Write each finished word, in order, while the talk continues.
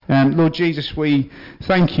Lord Jesus, we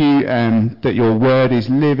thank you that your word is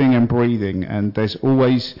living and breathing, and there's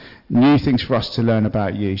always new things for us to learn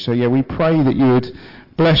about you. So yeah, we pray that you would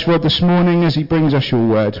bless Rod this morning as he brings us your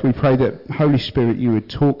word. We pray that, Holy Spirit, you would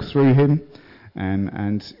talk through him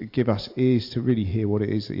and give us ears to really hear what it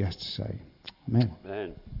is that he has to say. Amen.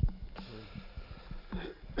 Amen.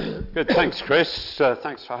 Good, thanks Chris.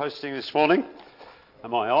 Thanks for hosting this morning.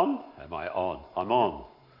 Am I on? Am I on? I'm on.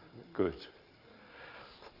 Good.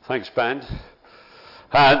 Thanks, band.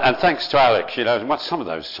 And thanks to Alex. You know, some of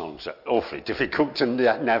those songs are awfully difficult to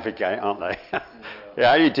navigate, aren't they?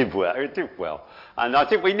 Yeah, you did well. You did well. And I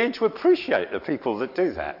think we need to appreciate the people that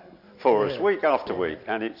do that for us week after week.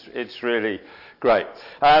 And it's really great.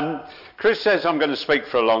 Chris says I'm going to speak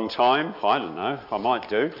for a long time. I don't know. I might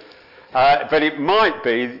do. But it might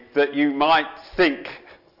be that you might think,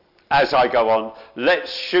 as I go on,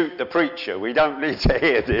 let's shoot the preacher. We don't need to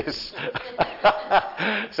hear this.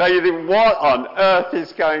 So you think, what on earth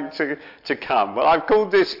is going to come? Well, I've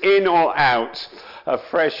called this In or Out, a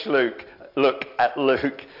fresh look at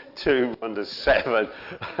Luke 2, 1-7.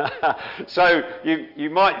 So you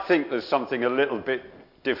might think there's something a little bit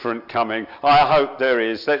different coming. I hope there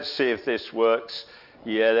is. Let's see if this works.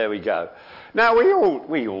 Yeah, there we go. Now,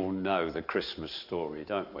 we all know the Christmas story,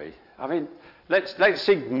 don't we? I mean, let's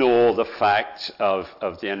ignore the fact of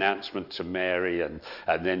the announcement to Mary and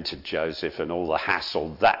then to Joseph and all the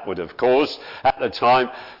hassle that would have caused at the time.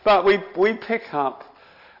 But we pick up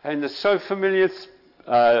in the so familiar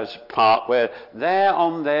part where they're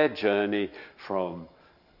on their journey from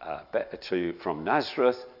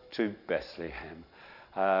Nazareth to Bethlehem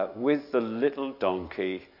with the little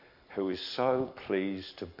donkey who is so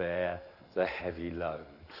pleased to bear the heavy load.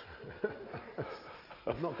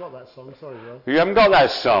 I've not got that song, sorry, Will. You haven't got that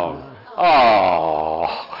song?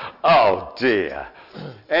 Oh dear.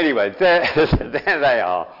 Anyway, there they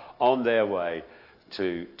are on their way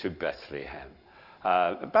to Bethlehem.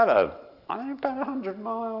 About 100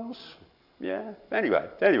 miles. Yeah. Anyway,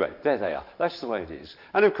 there they are. That's the way it is.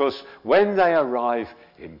 And of course, when they arrive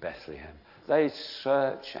in Bethlehem, they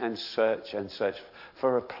search and search and search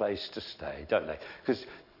for a place to stay, don't they? Because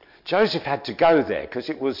Joseph had to go there because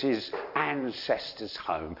it was his ancestors'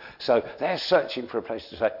 home. So they're searching for a place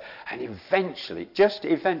to stay. And eventually, just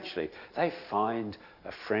eventually, they find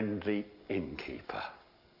a friendly innkeeper.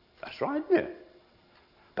 That's right, isn't it?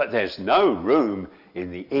 But there's no room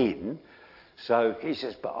in the inn. So he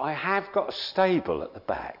says, but I have got a stable at the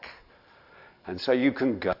back. And so you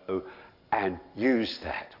can go and use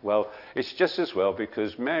that. Well, it's just as well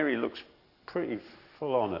because Mary looks pretty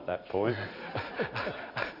full on at that point.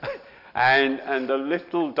 and the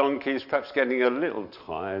little donkey is perhaps getting a little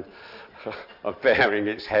tired of bearing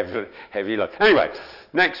its heavy load. Anyway,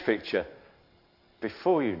 next picture.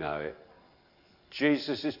 Before you know it,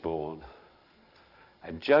 Jesus is born.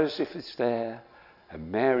 And Joseph is there.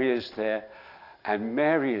 And Mary is there. And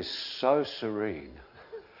Mary is so serene.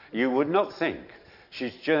 You would not think.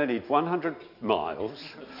 She's journeyed 100 miles.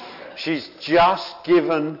 She's just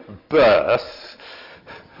given birth.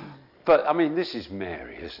 But, I mean, this is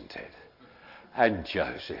Mary, isn't it? And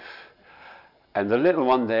Joseph. And the little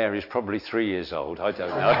one there is probably 3 years old. I don't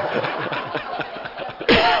know.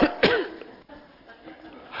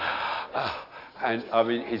 And, I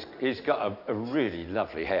mean, he's got a really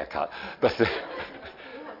lovely haircut. But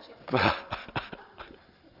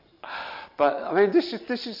I mean, this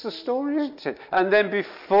is the story, isn't it? And then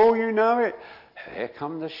before you know it, here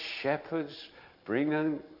come the shepherds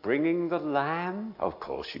bringing the lamb. Of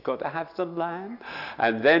course, you've got to have the lamb.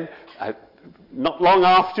 And then, not long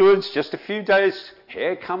afterwards, just a few days,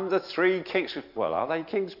 here come the three kings. Well, are they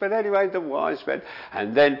kings? But anyway, the wise men.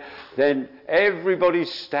 And then everybody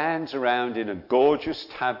stands around in a gorgeous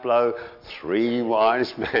tableau. 3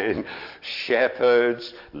 wise men,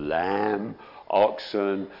 shepherds, lamb,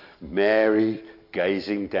 oxen, Mary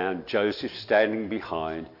gazing down, Joseph standing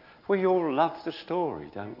behind. We all love the story,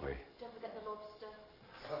 don't we? Don't forget the lobster.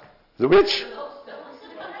 The which?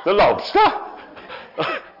 The lobster?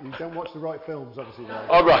 You don't watch the right films, obviously. Though.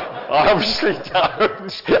 Oh, right. I obviously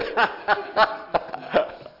don't.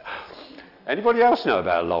 Anybody else know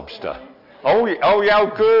about a lobster? Oh, yeah,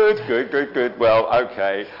 good. Well,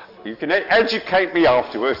 okay. You can educate me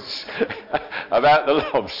afterwards about the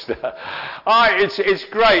lobster. It's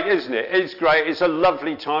great, isn't it? It's great. It's a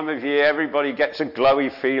lovely time of year. Everybody gets a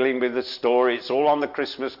glowy feeling with the story. It's all on the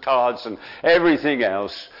Christmas cards and everything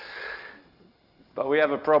else. But we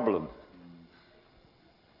have a problem.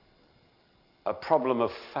 A problem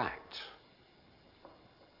of fact.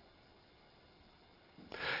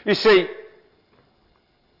 You see,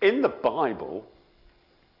 in the Bible,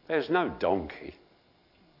 there's no donkey.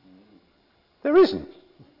 There isn't.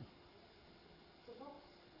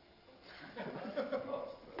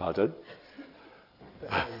 Pardon?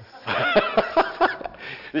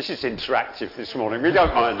 This is interactive this morning. We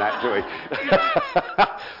don't mind that, do we?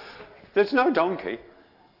 There's no donkey.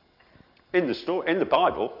 In the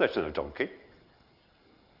Bible, there's no donkey.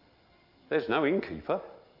 There's no innkeeper.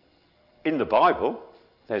 In the Bible,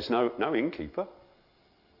 there's no innkeeper.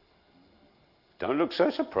 Don't look so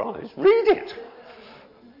surprised. Read it.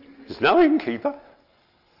 There's no innkeeper.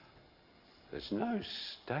 There's no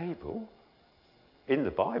stable. In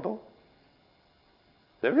the Bible,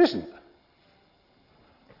 there isn't.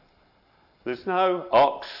 There's no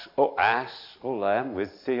ox or ass or lamb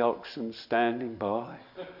with the oxen standing by.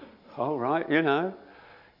 All right, you know.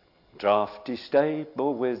 Drafty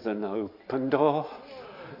stable with an open door.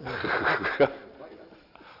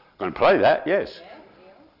 Going to play that, yes.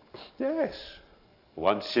 Yes.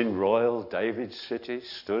 Once in royal David's city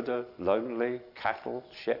stood a lonely cattle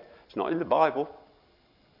shed. It's not in the Bible.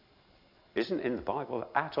 Isn't in the Bible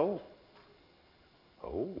at all.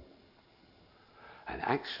 Oh. And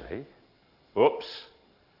actually,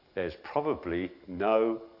 there's probably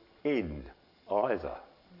no inn either.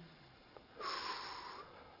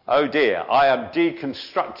 Oh dear, I am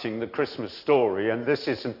deconstructing the Christmas story and this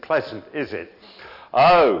isn't pleasant, is it?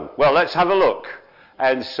 Oh, well, let's have a look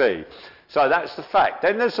and see. So that's the fact.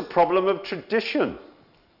 Then there's the problem of tradition.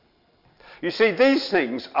 You see, these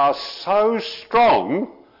things are so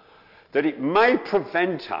strong that it may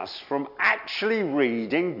prevent us from actually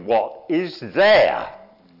reading what is there.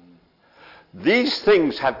 These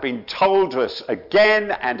things have been told to us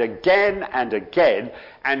again and again and again,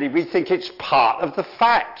 and we think it's part of the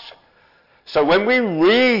fact. So when we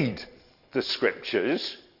read the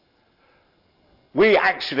scriptures, we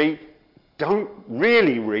actually don't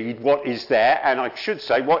really read what is there, and I should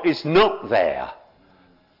say what is not there.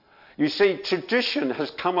 You see, tradition has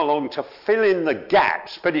come along to fill in the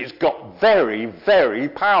gaps, but it's got very, very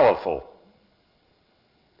powerful.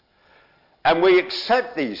 And we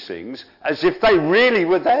accept these things as if they really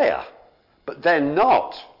were there, but they're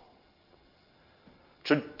not.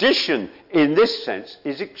 Tradition, in this sense,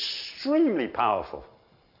 is extremely powerful.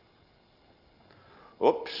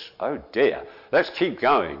 Oops, oh dear. Let's keep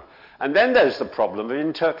going. And then there's the problem of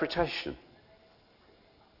interpretation.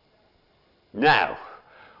 Now,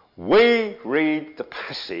 we read the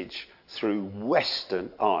passage through Western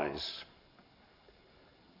eyes.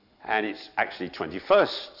 And it's actually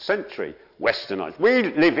 21st century Western eyes. We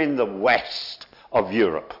live in the west of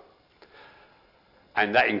Europe.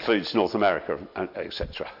 And that includes North America,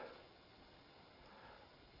 etc.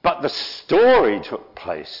 But the story took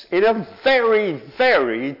place in a very,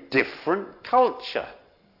 very different culture.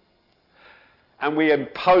 And we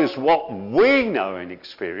impose what we know and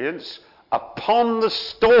experience upon the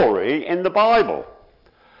story in the Bible.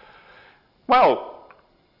 Well,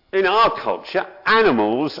 in our culture,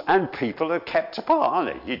 animals and people are kept apart,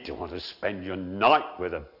 aren't they? You don't want to spend your night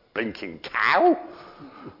with a blinking cow,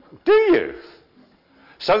 do you?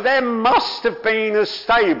 So there must have been a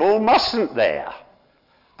stable, mustn't there?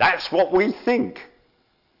 That's what we think.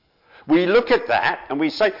 We look at that and we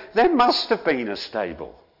say, there must have been a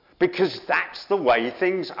stable, because that's the way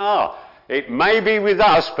things are. It may be with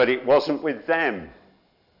us, but it wasn't with them.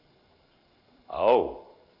 Oh,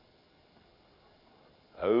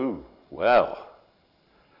 well.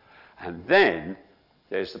 And then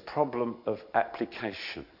there's the problem of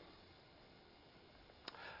application.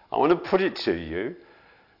 I want to put it to you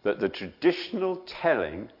that the traditional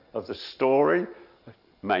telling of the story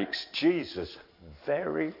makes Jesus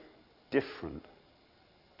very different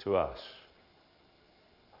to us.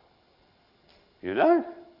 You know?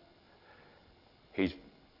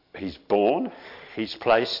 He's born, he's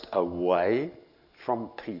placed away from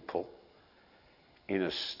people in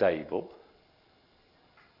a stable,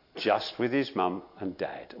 just with his mum and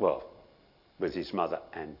dad. Well, with his mother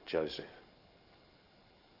and Joseph.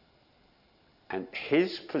 And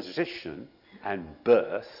his position and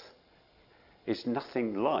birth is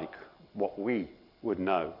nothing like what we would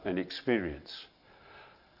know and experience.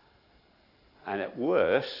 And at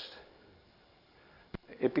worst,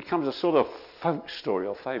 it becomes a sort of folk story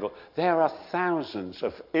or fable. There are thousands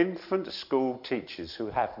of infant school teachers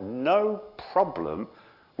who have no problem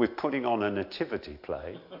with putting on a nativity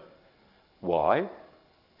play. Why?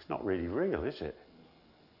 It's not really real, is it?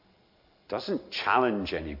 Doesn't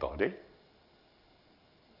challenge anybody.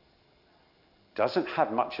 Doesn't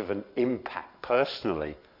have much of an impact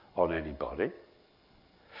personally on anybody.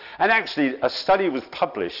 And actually, a study was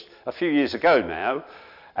published a few years ago now,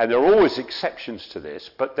 and there are always exceptions to this,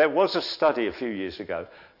 but there was a study a few years ago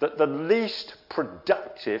that the least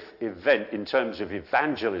productive event in terms of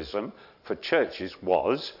evangelism for churches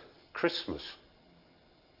was Christmas.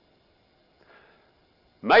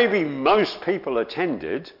 Maybe most people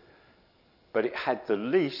attended, but it had the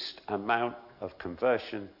least amount of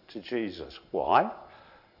conversion to Jesus. Why?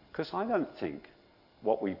 Because I don't think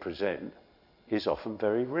what we present is often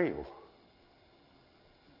very real.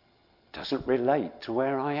 Doesn't relate to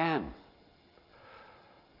where I am.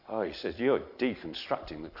 Oh, he says, you're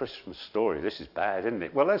deconstructing the Christmas story. This is bad, isn't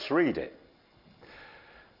it? Well, let's read it.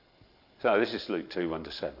 So this is Luke 2,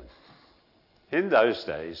 1-7. In those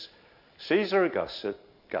days, Caesar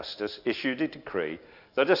Augustus issued a decree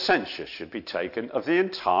that a census should be taken of the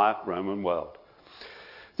entire Roman world.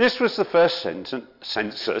 This was the first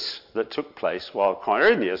census that took place while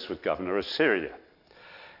Quirinius was governor of Syria.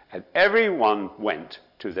 And everyone went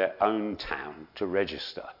to their own town to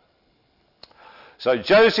register. So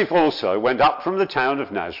Joseph also went up from the town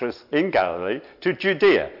of Nazareth in Galilee to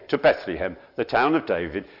Judea, to Bethlehem, the town of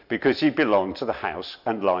David, because he belonged to the house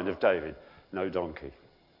and line of David. No donkey.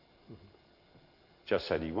 Just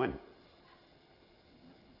said he went.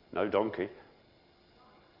 No donkey.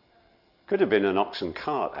 Could have been an ox and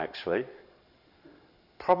cart, actually.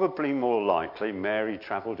 Probably more likely Mary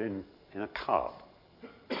travelled in a cart.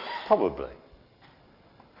 Probably.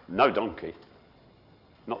 No donkey.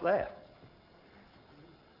 Not there.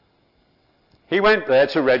 He went there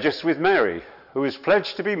to register with Mary, who was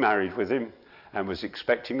pledged to be married with him and was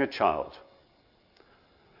expecting a child.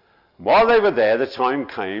 While they were there, the time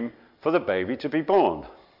came for the baby to be born.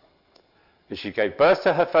 And she gave birth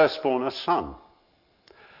to her firstborn, a son.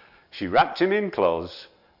 She wrapped him in cloths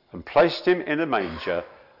and placed him in a manger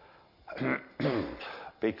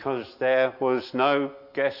because there was no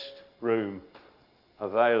guest room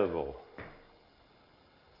available.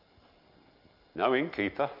 No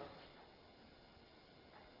innkeeper.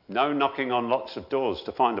 No knocking on lots of doors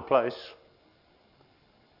to find a place.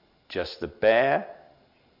 Just the bare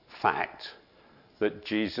fact that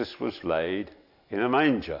Jesus was laid in a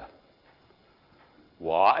manger.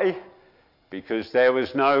 Why? Because there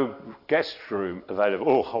was no guest room available.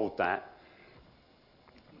 Oh, hold that.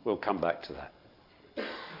 We'll come back to that.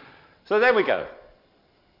 So there we go.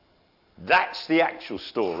 That's the actual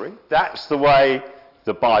story. That's the way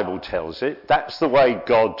the Bible tells it. That's the way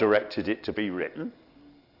God directed it to be written.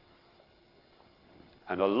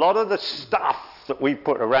 And a lot of the stuff that we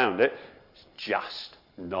put around it is just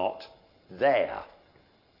not there.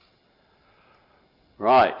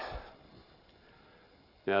 Right.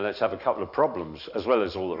 Now let's have a couple of problems, as well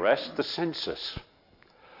as all the rest. The census.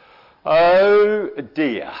 Oh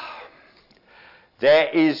dear. There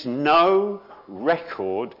is no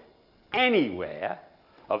record anywhere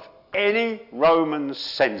of any Roman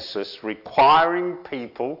census requiring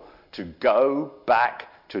people to go back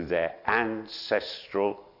to their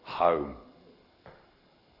ancestral home.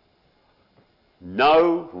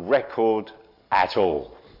 No record at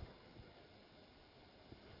all.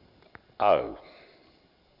 Oh.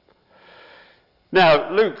 Now,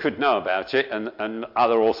 Luke could know about it and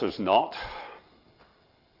other authors not.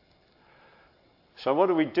 So what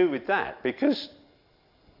do we do with that? Because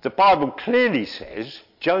the Bible clearly says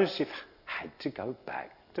Joseph had to go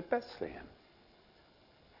back to Bethlehem.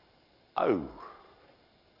 Oh.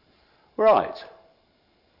 Right.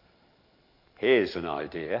 Here's an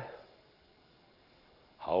idea.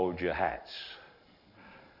 Hold your hats.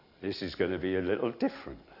 This is going to be a little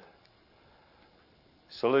different.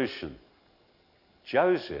 Solution.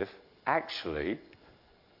 Joseph actually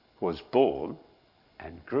was born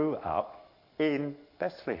and grew up in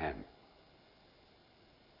Bethlehem.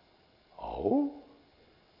 Oh?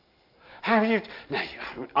 How do you... Now,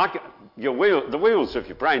 the wheels of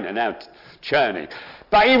your brain are now churning.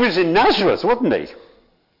 But he was in Nazareth, wasn't he?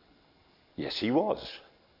 Yes, he was.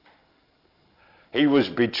 He was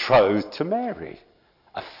betrothed to Mary.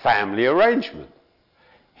 A family arrangement.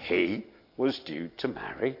 He was due to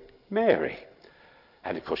marry Mary.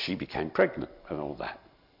 And of course she became pregnant and all that.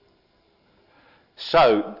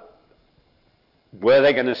 So, were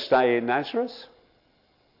they going to stay in Nazareth?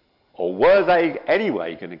 Or were they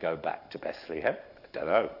anyway going to go back to Bethlehem? I don't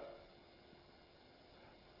know.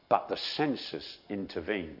 But the census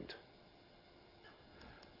intervened.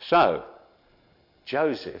 So,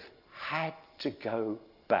 Joseph had to go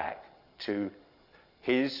back to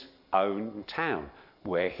his own town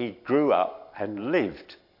where he grew up and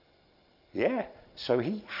lived. Yeah, so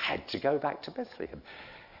he had to go back to Bethlehem.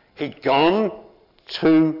 He'd gone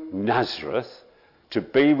to Nazareth to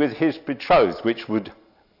be with his betrothed, which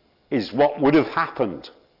is what would have happened.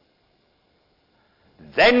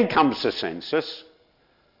 Then comes the census.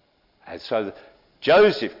 And so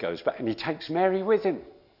Joseph goes back and he takes Mary with him.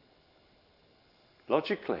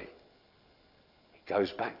 Logically. He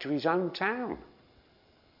goes back to his own town.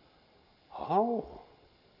 Oh.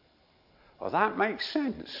 Well, that makes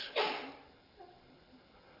sense.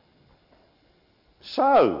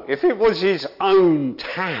 So, if it was his own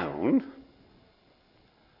town,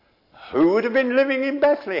 who would have been living in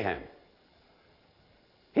Bethlehem?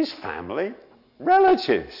 His family,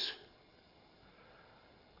 relatives.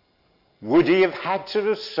 Would he have had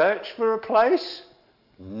to search for a place?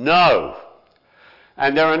 No.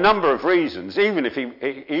 And there are a number of reasons. Even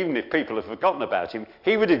if people have forgotten about him,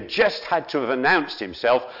 he would have just had to have announced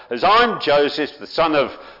himself as, I'm Joseph, the son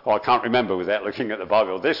of, I can't remember without looking at the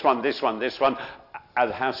Bible, this one, of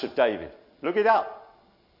the house of David. Look it up.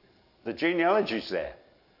 The genealogy's there.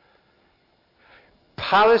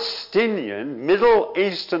 Palestinian, Middle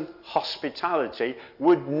Eastern hospitality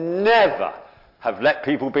would never have let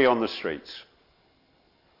people be on the streets.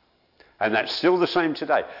 And that's still the same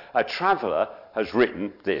today. A traveller has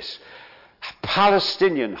written this.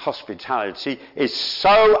 Palestinian hospitality is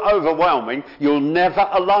so overwhelming, you're never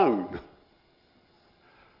alone.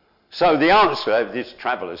 So the answer, this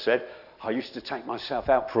traveller said, I used to take myself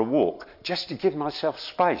out for a walk just to give myself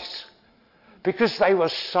space because they were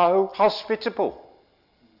so hospitable.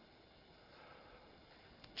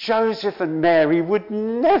 Joseph and Mary would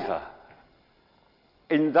never,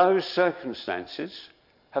 in those circumstances,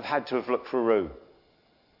 have had to have looked for a room.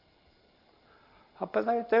 Oh,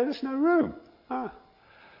 but there was no room.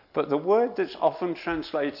 But the word that's often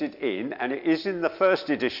translated in, and it is in the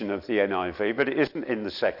first edition of the NIV, but it isn't in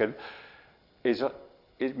the second,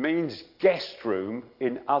 it means guest room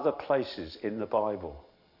in other places in the Bible.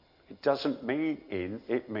 It doesn't mean inn,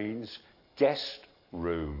 it means guest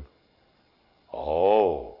room.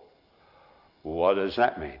 Oh, what does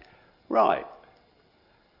that mean? Right.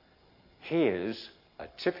 Here's a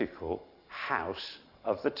typical house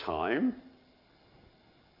of the time,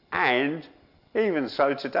 and even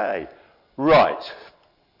so today. Right.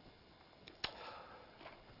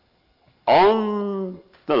 On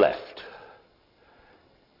the left,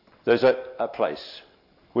 there's a place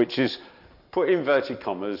which is, put in inverted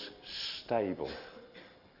commas, stable.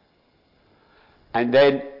 And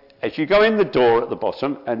then, as you go in the door at the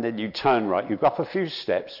bottom, and then you turn right, you go up a few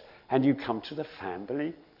steps, and you come to the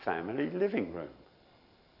family living room.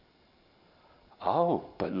 Oh,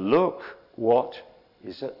 but look what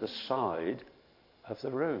is at the side of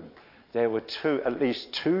the room. There were at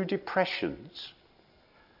least two depressions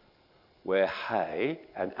where hay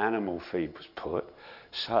and animal feed was put.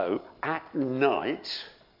 So at night,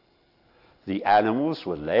 the animals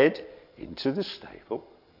were led into the stable.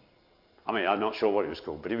 I mean, I'm not sure what it was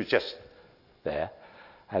called, but it was just there.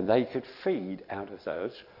 And they could feed out of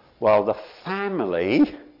those while the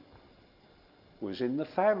family was in the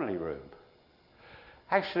family room.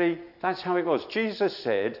 Actually, that's how it was. Jesus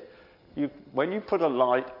said, when you put a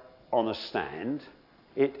light on a stand,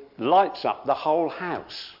 it lights up the whole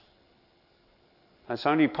house. That's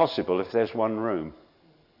only possible if there's one room.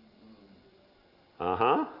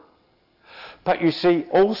 But you see,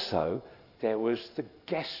 also, there was the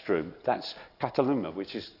guest room. That's kataluma,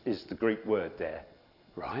 which is the Greek word there,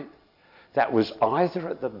 right? That was either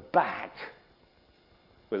at the back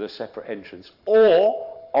with a separate entrance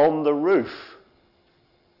or on the roof.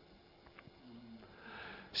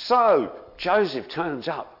 So Joseph turns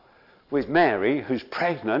up with Mary, who's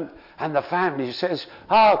pregnant, and the family says,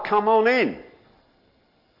 oh, come on in.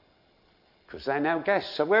 Because they're now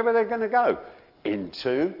guests. So where were they going to go?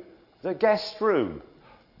 Into the guest room.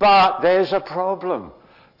 But there's a problem.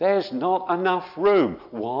 There's not enough room.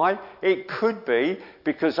 Why? It could be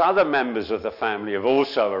because other members of the family have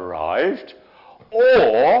also arrived,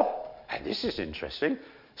 or, and this is interesting,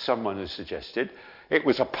 someone has suggested, it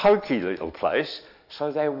was a pokey little place,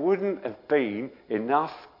 so there wouldn't have been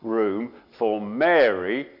enough room for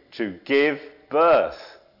Mary to give birth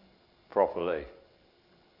properly.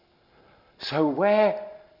 So where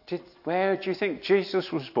do you think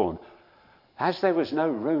Jesus was born? As there was no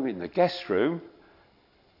room in the guest room,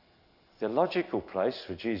 the logical place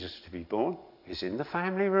for Jesus to be born is in the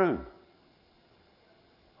family room.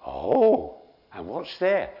 Oh, and what's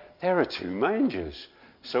there? There are two mangers.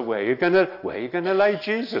 So where are you going to lay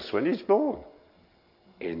Jesus when he's born?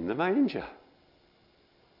 In the manger.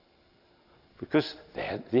 Because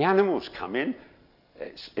the animals come in,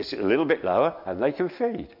 it's a little bit lower, and they can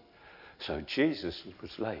feed. So Jesus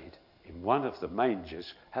was laid in one of the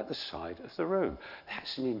mangers at the side of the room.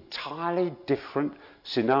 That's an entirely different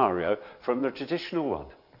scenario from the traditional one.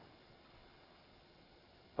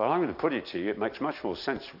 But I'm going to put it to you, it makes much more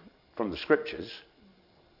sense from the scriptures.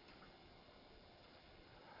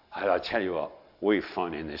 And I tell you what, we're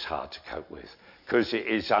finding this hard to cope with, because it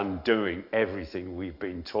is undoing everything we've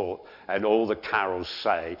been taught, and all the carols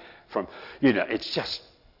say from, it's just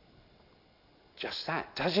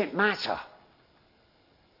that. Does it matter?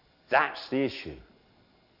 That's the issue.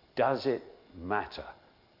 Does it matter?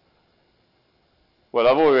 Well,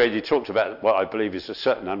 I've already talked about what I believe is a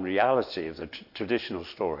certain unreality of the traditional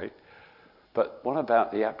story, but what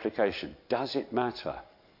about the application? Does it matter?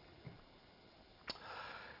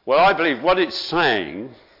 Well, I believe what it's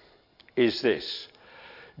saying is this.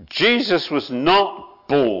 Jesus was not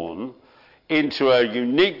born into a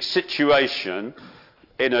unique situation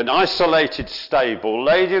in an isolated stable,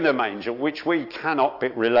 laid in a manger, which we cannot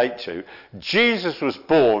relate to. Jesus was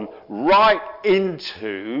born right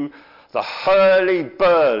into the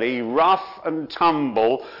hurly-burly, rough and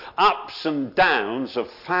tumble, ups and downs of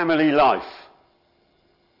family life.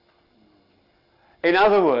 In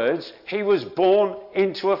other words, he was born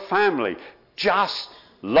into a family, just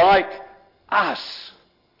like us,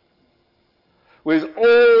 with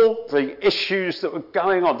all the issues that were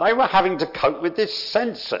going on. They were having to cope with this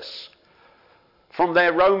census from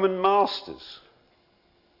their Roman masters.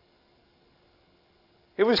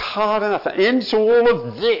 It was hard enough. Into all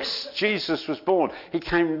of this, Jesus was born. He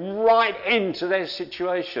came right into their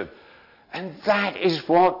situation. And that is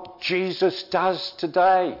what Jesus does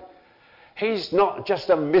today. He's not just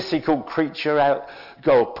a mythical character out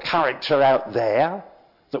there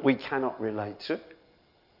that we cannot relate to.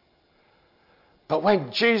 But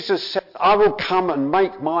when Jesus said, I will come and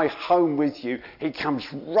make my home with you, he comes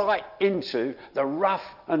right into the rough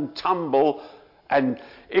and tumble and,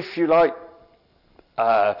 if you like,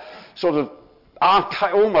 sort of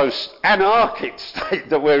almost anarchic state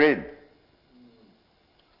that we're in.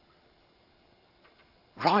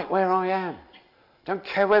 Right where I am. Don't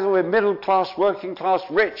care whether we're middle class, working class,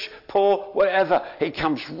 rich, poor, whatever. He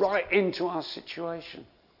comes right into our situation.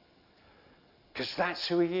 Because that's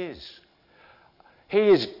who he is. He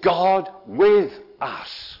is God with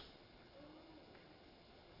us.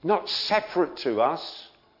 Not separate to us,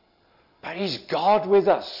 but he's God with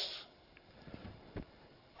us.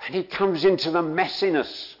 And he comes into the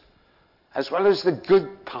messiness as well as the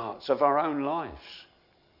good parts of our own lives.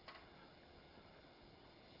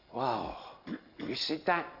 Wow. You see,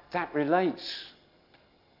 that relates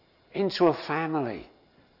into a family.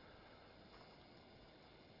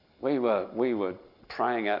 We were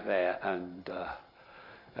praying out there and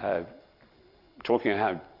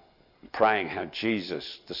praying how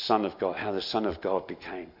Jesus, the Son of God, how the Son of God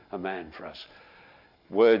became a man for us.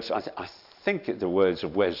 Words, I think the words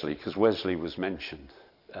of Wesley, because Wesley was mentioned.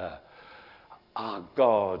 Our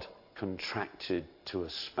God contracted to a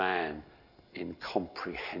span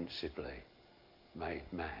incomprehensibly made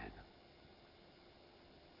man.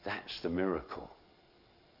 That's the miracle.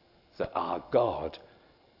 That our God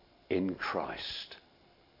in Christ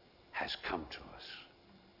has come to us.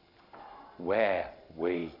 Where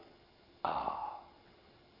we are.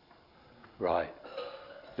 Right.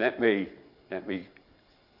 Let me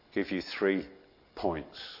give you 3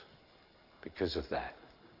 points because of that.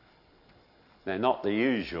 They're not the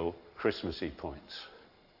usual Christmassy points.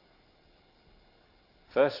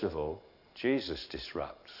 First of all, Jesus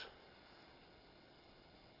disrupts.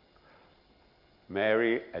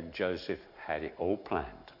 Mary and Joseph had it all planned.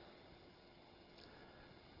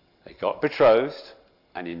 They got betrothed,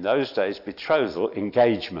 and in those days, betrothal,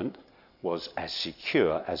 engagement, was as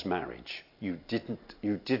secure as marriage. You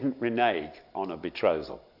didn't renege on a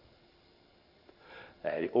betrothal. They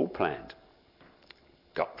had it all planned.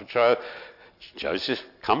 Got betrothed. Joseph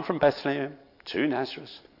come from Bethlehem to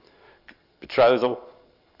Nazareth. Betrothal,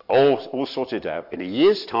 all sorted out. In a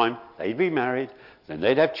year's time, they'd be married, then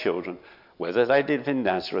they'd have children. Whether they live in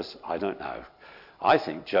Nazareth, I don't know. I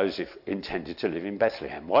think Joseph intended to live in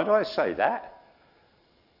Bethlehem. Why do I say that?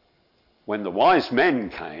 When the wise men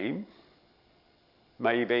came,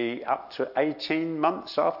 maybe up to 18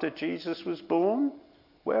 months after Jesus was born,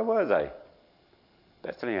 where were they?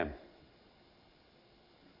 Bethlehem.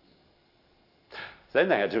 Then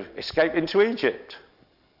they had to escape into Egypt.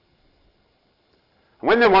 And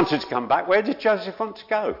when they wanted to come back, where did Joseph want to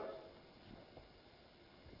go?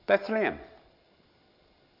 Bethlehem.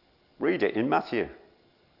 Read it in Matthew.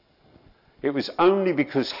 It was only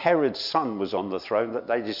because Herod's son was on the throne that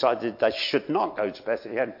they decided they should not go to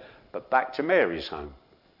Bethlehem, but back to Mary's home,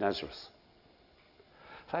 Nazareth.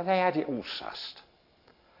 So they had it all sussed.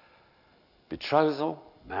 Betrothal,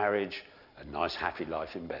 marriage, a nice happy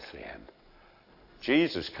life in Bethlehem.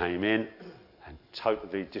 Jesus came in and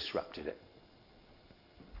totally disrupted it.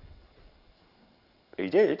 He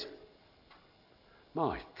did.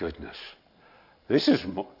 My goodness. This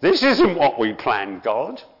isn't what we planned,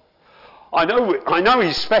 God. I know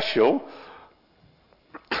he's special.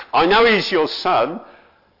 I know he's your son.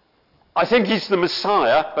 I think he's the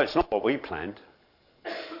Messiah, but it's not what we planned.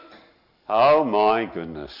 Oh my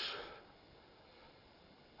goodness.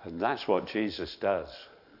 And that's what Jesus does.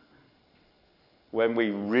 When we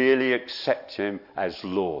really accept him as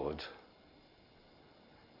Lord,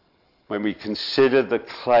 when we consider the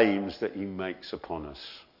claims that he makes upon us,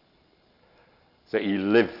 that he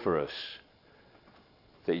lived for us,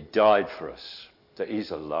 that he died for us, that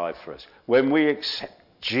he's alive for us. When we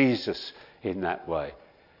accept Jesus in that way,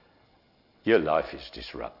 your life is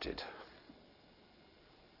disrupted.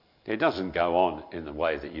 It doesn't go on in the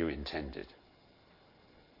way that you intended.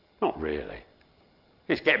 Not really.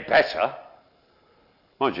 It's getting better.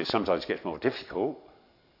 Mind you, sometimes it gets more difficult.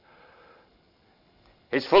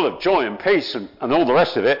 It's full of joy and peace and all the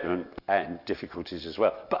rest of it, and difficulties as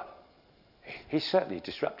well. But he certainly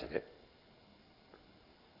disrupted it.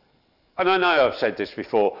 And I know I've said this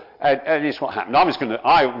before, and it's what happened.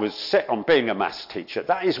 I was set on being a maths teacher.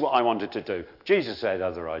 That is what I wanted to do. Jesus had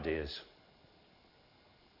other ideas.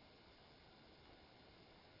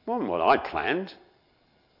 Wasn't what I planned,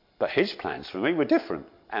 but his plans for me were different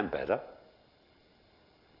and better.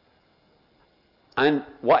 And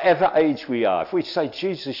whatever age we are, if we say,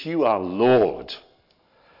 Jesus, you are Lord,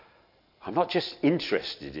 I'm not just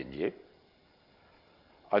interested in you.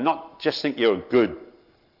 I'm not just think you're a good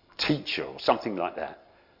teacher or something like that,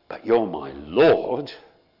 but you're my Lord.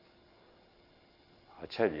 I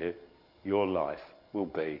tell you, your life will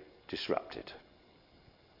be disrupted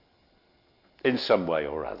in some way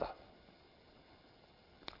or other.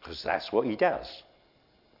 Because that's what he does.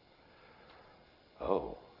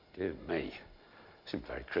 Oh, dear me. It isn't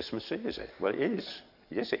very Christmassy, is it? Well, it is.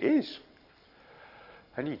 Yes, it is.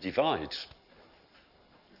 And he divides.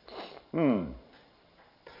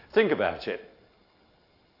 Think about it.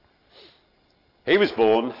 He was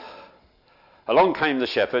born. Along came the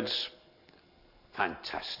shepherds.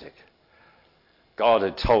 Fantastic. God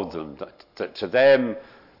had told them that to them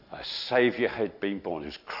a Saviour had been born. It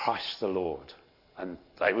was Christ the Lord. And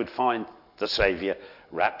they would find the Saviour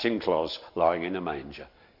wrapped in cloths, lying in a manger.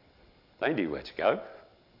 They knew where to go.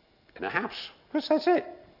 In a house. Because that's it.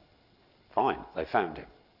 Fine, they found him.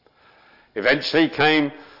 Eventually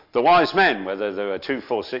came the wise men. Whether there were 2,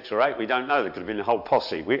 4, 6 or 8, we don't know. There could have been a whole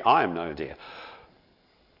posse. I have no idea.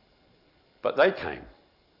 But they came.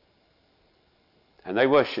 And they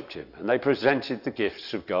worshipped him. And they presented the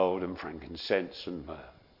gifts of gold and frankincense and myrrh.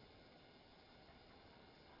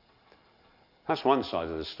 That's one side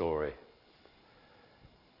of the story.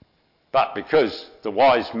 But because the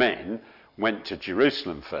wise men went to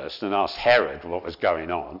Jerusalem first and asked Herod what was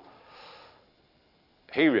going on,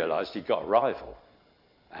 he realised he'd got a rival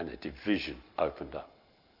and a division opened up.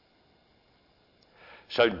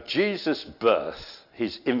 So Jesus' birth,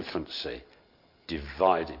 his infancy,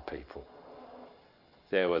 divided people.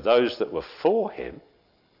 There were those that were for him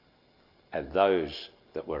and those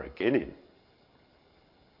that were against him.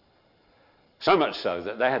 So much so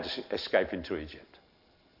that they had to escape into Egypt.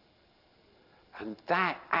 And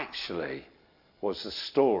that actually was the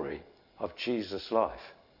story of Jesus'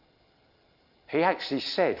 life. He actually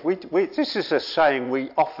said, this is a saying we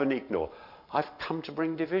often ignore, I've come to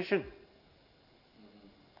bring division.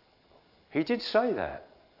 He did say that.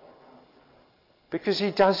 Because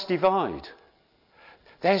he does divide.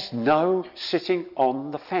 There's no sitting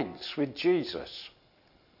on the fence with Jesus,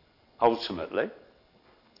 ultimately.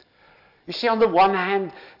 You see, on the one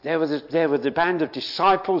hand, there were the band of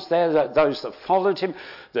disciples there, those that followed him,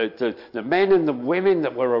 the men and the women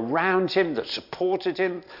that were around him, that supported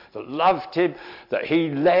him, that loved him, that he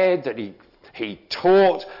led, that he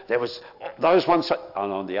taught. There was those ones,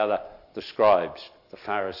 and on the other, the scribes, the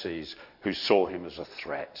Pharisees, who saw him as a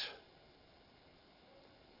threat.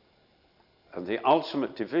 And the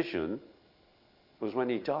ultimate division was when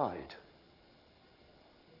he died.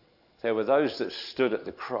 There were those that stood at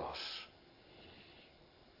the cross,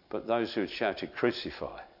 but those who had shouted,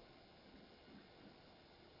 crucify.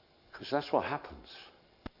 Because that's what happens.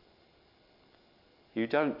 You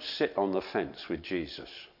don't sit on the fence with Jesus.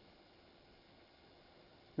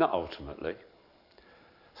 Not ultimately.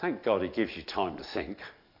 Thank God he gives you time to think.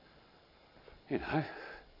 You know,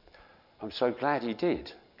 I'm so glad he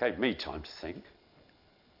did. Gave me time to think.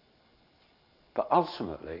 But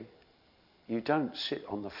ultimately, you don't sit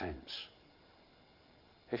on the fence.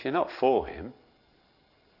 If you're not for him,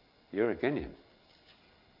 you're against him.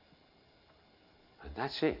 And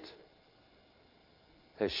that's it.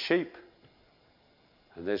 There's sheep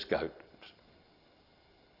and there's goats.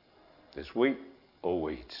 There's wheat or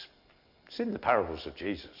weeds. It's in the parables of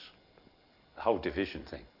Jesus. The whole division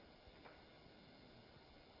thing.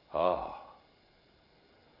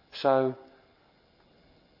 So,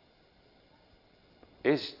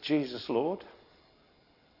 is Jesus Lord?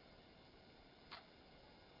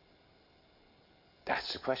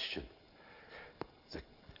 That's the question. The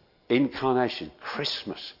incarnation,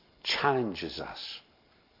 Christmas, challenges us.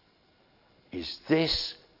 Is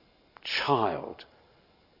this child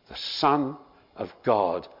the Son of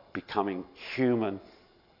God becoming human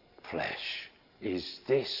flesh? Is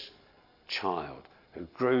this child who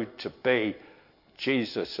grew to be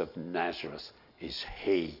Jesus of Nazareth, is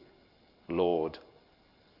he Lord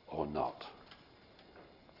or not?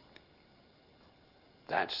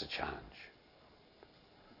 That's the challenge.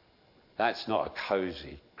 That's not a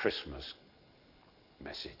cosy Christmas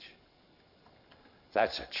message.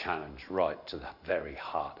 That's a challenge right to the very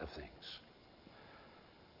heart of things.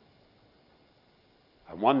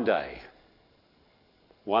 And one day,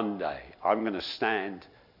 I'm going to stand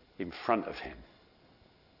in front of him.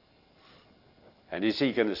 And is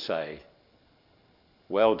he going to say,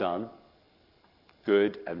 well done,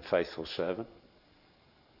 good and faithful servant?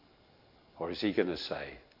 Or is he going to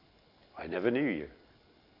say, I never knew you?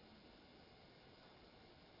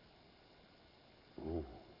 Ooh.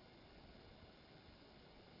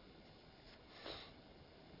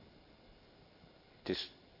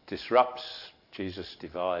 Disrupts, Jesus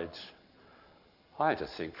divides. I had to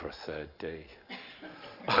think for a third D.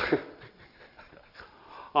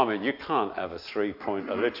 I mean, you can't have a 3-point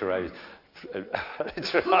alliterating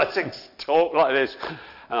talk like this.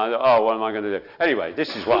 And I thought, oh, what am I going to do? Anyway,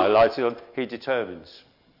 this is what I liked it on. He determines.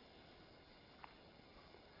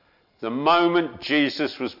 The moment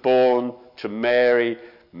Jesus was born to Mary,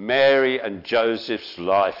 Mary and Joseph's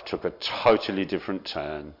life took a totally different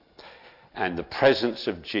turn. And the presence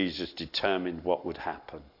of Jesus determined what would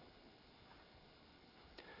happen.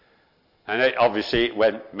 And it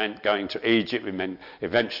meant going to Egypt. It meant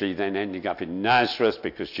eventually then ending up in Nazareth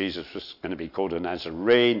because Jesus was going to be called a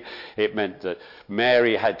Nazarene. It meant that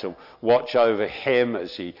Mary had to watch over him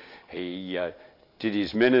as he did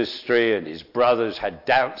his ministry, and his brothers had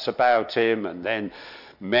doubts about him. And then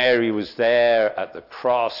Mary was there at the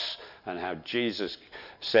cross, and how Jesus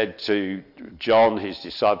said to John, his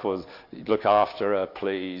disciple, look after her,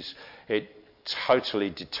 please. It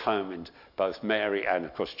totally determined both Mary and,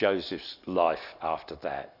 of course, Joseph's life after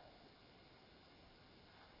that.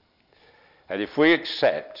 And if we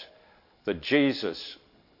accept the Jesus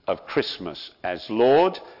of Christmas as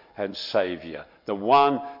Lord and Saviour, the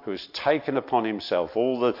one who has taken upon himself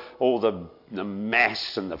all the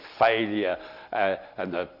mess and the failure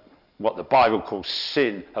and what the Bible calls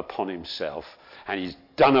sin upon himself, and he's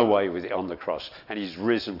done away with it on the cross, and he's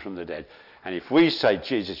risen from the dead. And if we say,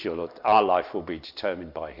 Jesus, your Lord, our life will be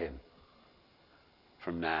determined by him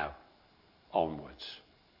from now onwards.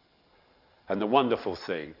 And the wonderful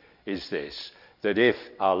thing is this, that if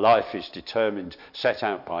our life is determined, set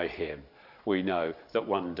out by him, we know that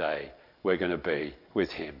one day we're going to be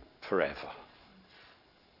with him forever.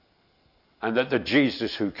 And that the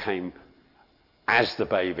Jesus who came as the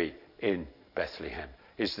baby in Bethlehem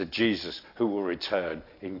is the Jesus who will return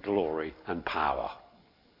in glory and power.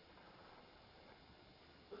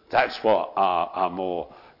 That's what our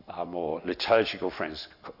more liturgical friends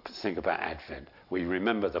think about Advent. We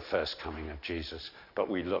remember the first coming of Jesus, but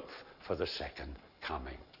we look for the second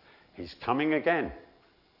coming. He's coming again.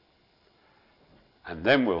 And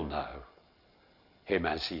then we'll know him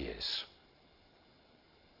as he is.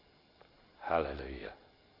 Hallelujah.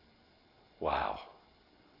 Wow.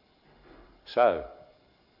 So,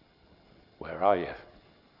 where are you?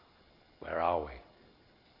 Where are we?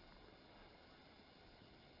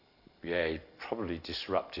 Yeah, he probably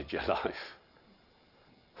disrupted your life.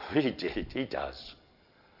 He did, he does.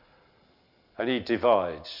 And he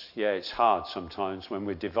divides. Yeah, it's hard sometimes when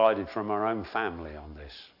we're divided from our own family on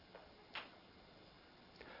this.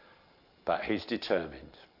 But he's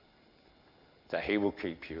determined that he will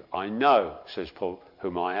keep you. I know, says Paul,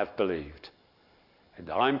 whom I have believed. And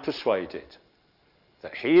I'm persuaded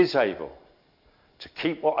that he is able to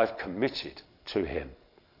keep what I've committed to him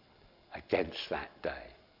against that day.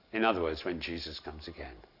 In other words, when Jesus comes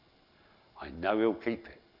again. I know he'll keep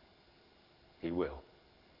it. He will.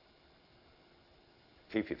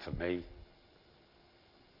 Keep it for me,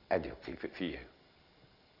 and he'll keep it for you.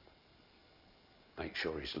 Make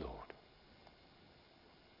sure he's Lord.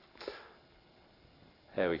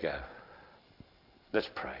 There we go. Let's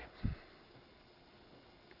pray.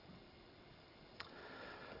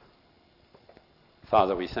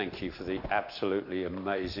 Father, we thank you for the absolutely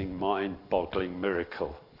amazing, mind-boggling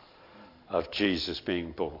miracle of Jesus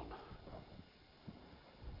being born.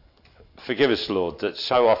 Forgive us, Lord, that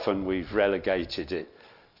so often we've relegated it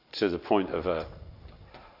to the point of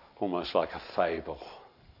almost like a fable.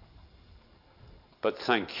 But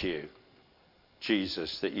thank you,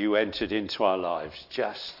 Jesus, that you entered into our lives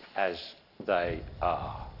just as they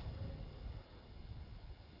are.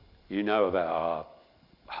 You know about our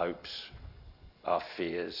hopes, our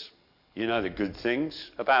fears. You know the good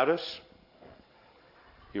things about us.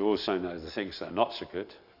 You also know the things that are not so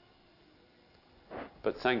good.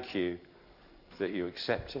 But thank you that you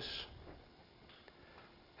accept us.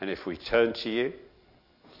 And if we turn to you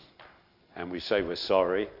and we say we're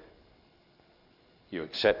sorry, you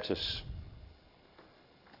accept us,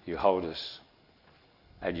 you hold us,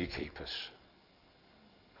 and you keep us.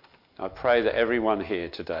 I pray that everyone here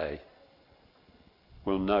today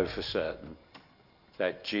will know for certain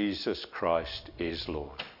that Jesus Christ is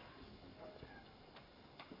Lord.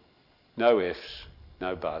 No ifs,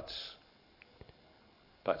 no buts,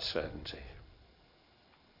 but certainty.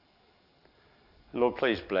 Lord,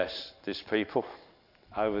 please bless this people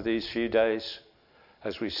over these few days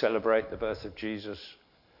as we celebrate the birth of Jesus.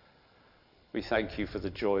 We thank you for the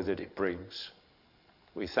joy that it brings.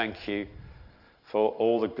 We thank you for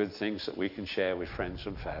all the good things that we can share with friends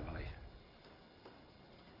and family.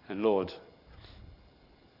 And Lord,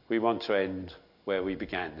 we want to end where we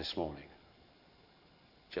began this morning,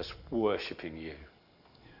 just worshipping you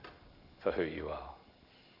for who you are.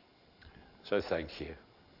 So thank you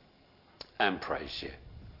and praise you.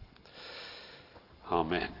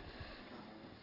 Amen.